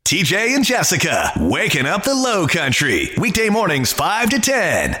TJ and Jessica, waking up the Low Country. Weekday mornings 5 to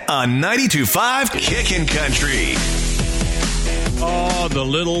 10 on 92.5 Kickin' Country. Oh, the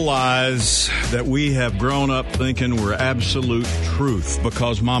little lies that we have grown up thinking were absolute truth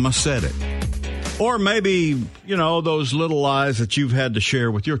because Mama said it. Or maybe, those little lies that you've had to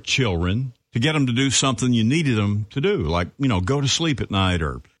share with your children to get them to do something you needed them to do, like, go to sleep at night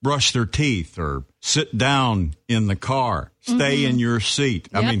or brush their teeth or sit down in the car, stay in your seat.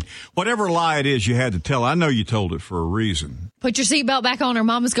 Yep. I mean, whatever lie it is you had to tell, I know you told it for a reason. Put your seatbelt back on or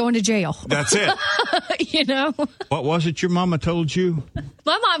Mama's going to jail. That's it. What was it your mama told you?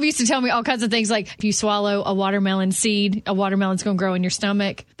 My mom used to tell me all kinds of things like if you swallow a watermelon seed, a watermelon's going to grow in your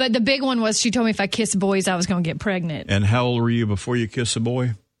stomach. But the big one was she told me if I kissed boys, I was going to get pregnant. And how old were you before you kissed a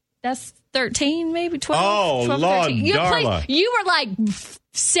boy? That's 13, maybe 12. Oh, 12, Lord, 13. Darla. You were like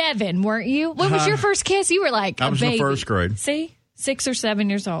 7, weren't you? When was your first kiss? You were like I was baby. in the first grade. See? 6 or 7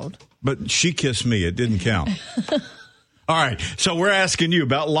 years old. But she kissed me. It didn't count. All right. So we're asking you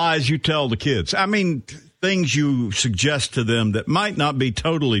about lies you tell the kids. I mean, things you suggest to them that might not be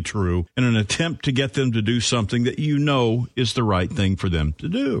totally true in an attempt to get them to do something that you know is the right thing for them to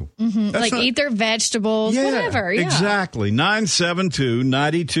do. Mm-hmm. Like eat their vegetables, whatever. Yeah. Exactly.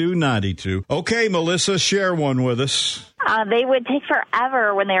 972-9292. Okay, Melissa, share one with us. They would take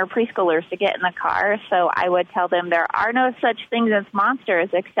forever when they were preschoolers to get in the car, so I would tell them there are no such things as monsters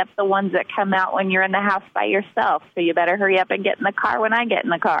except the ones that come out when you're in the house by yourself, so you better hurry up and get in the car when I get in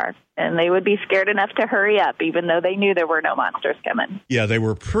the car. And they would be scared enough to hurry up, even though they knew there were no monsters coming. Yeah, they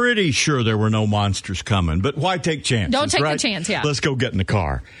were pretty sure there were no monsters coming, but why take chances? Don't take right? the chance, yeah. Let's go get in the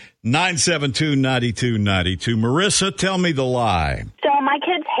car. 972-9292. Marissa, tell me the lie. So my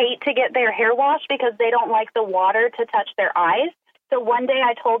kids hate to get their hair washed because they don't like the water to touch their eyes. So one day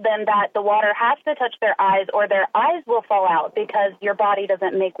I told them that the water has to touch their eyes or their eyes will fall out because your body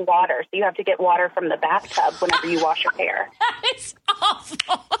doesn't make water. So you have to get water from the bathtub whenever you wash your hair. It's awful.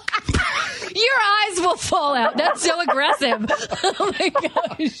 Your eyes will fall out. That's so aggressive. Oh, my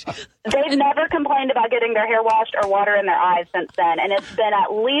gosh. They've never complained about getting their hair washed or water in their eyes since then. And it's been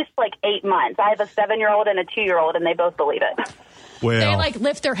at least 8 months. I have a 7-year-old and a 2-year-old, and they both believe it. Well, they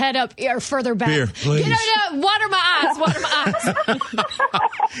lift their head up or further back. Here, please. Water my eyes.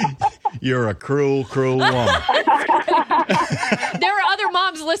 You're a cruel, cruel woman. There are other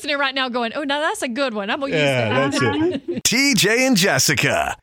moms listening right now going, oh, now that's a good one. I'm going to use that. Yeah, that's it. TJ and Jessica.